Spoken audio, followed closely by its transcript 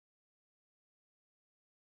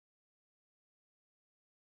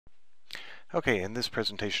Okay, in this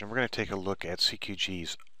presentation we're going to take a look at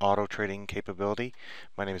CQG's auto trading capability.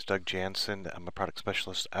 My name is Doug Janson. I'm a product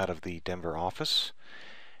specialist out of the Denver office.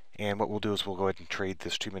 And what we'll do is we'll go ahead and trade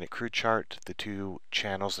this 2-minute crude chart. The two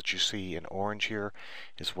channels that you see in orange here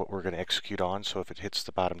is what we're going to execute on. So if it hits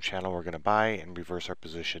the bottom channel, we're going to buy and reverse our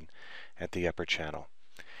position at the upper channel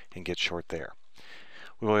and get short there.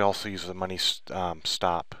 We will also use a money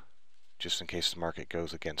stop just in case the market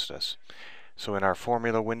goes against us. So in our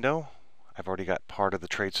formula window, I've already got part of the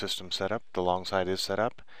trade system set up. The long side is set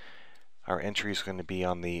up. Our entry is going to be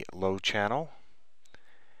on the low channel,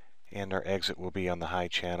 and our exit will be on the high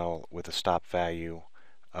channel with a stop value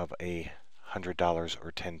of $100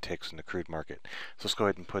 or 10 ticks in the crude market. So let's go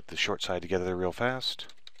ahead and put the short side together real fast.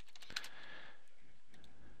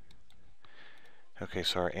 Okay,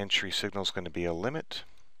 so our entry signal is going to be a limit.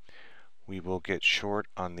 We will get short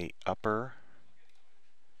on the upper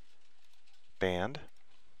band.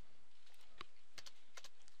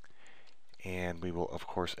 And we will, of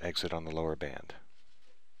course, exit on the lower band.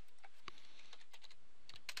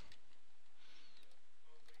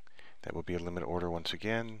 That will be a limit order once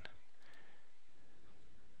again.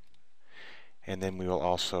 And then we will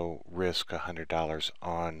also risk $100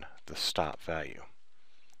 on the stop value.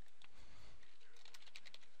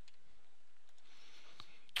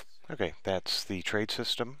 Okay, that's the trade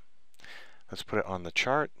system. Let's put it on the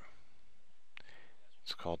chart.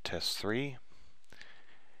 It's called test 3.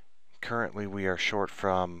 Currently we are short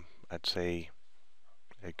from, I'd say,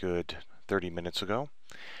 a good 30 minutes ago.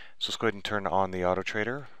 So let's go ahead and turn on the auto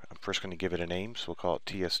trader. I'm first going to give it a name, so we'll call it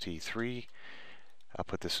TST3. I'll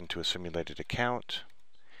put this into a simulated account.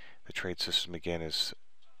 The trade system again is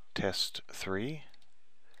test 3.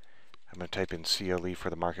 I'm going to type in CLE for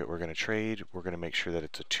the market we're going to trade. We're going to make sure that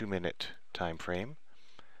it's a 2-minute time frame.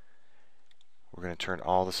 We're going to turn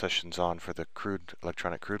all the sessions on for the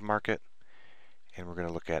electronic crude market, and we're going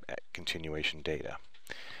to look at continuation data.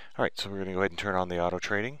 Alright, so we're going to go ahead and turn on the auto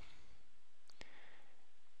trading,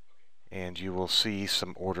 and you will see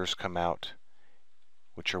some orders come out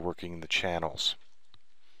which are working the channels.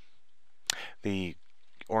 The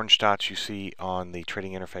orange dots you see on the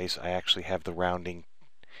trading interface, I actually have the rounding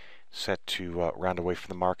set to round away from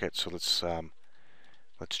the market, so let's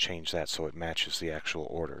change that so it matches the actual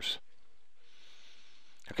orders.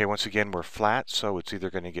 Okay, once again we're flat, so it's either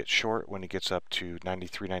going to get short when it gets up to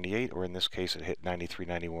 93.98, or in this case it hit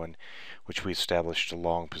 93.91, which we established a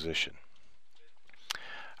long position.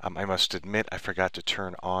 I must admit I forgot to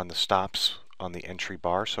turn on the stops on the entry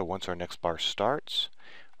bar, so once our next bar starts,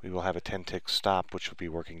 we will have a 10-tick stop which will be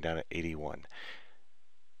working down at 81.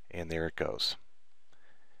 And there it goes.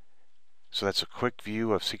 So that's a quick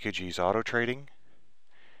view of CQG's auto trading.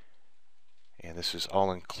 And this is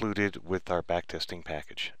all included with our backtesting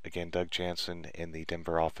package. Again, Doug Janson in the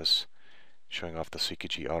Denver office showing off the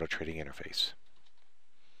CQG auto trading interface.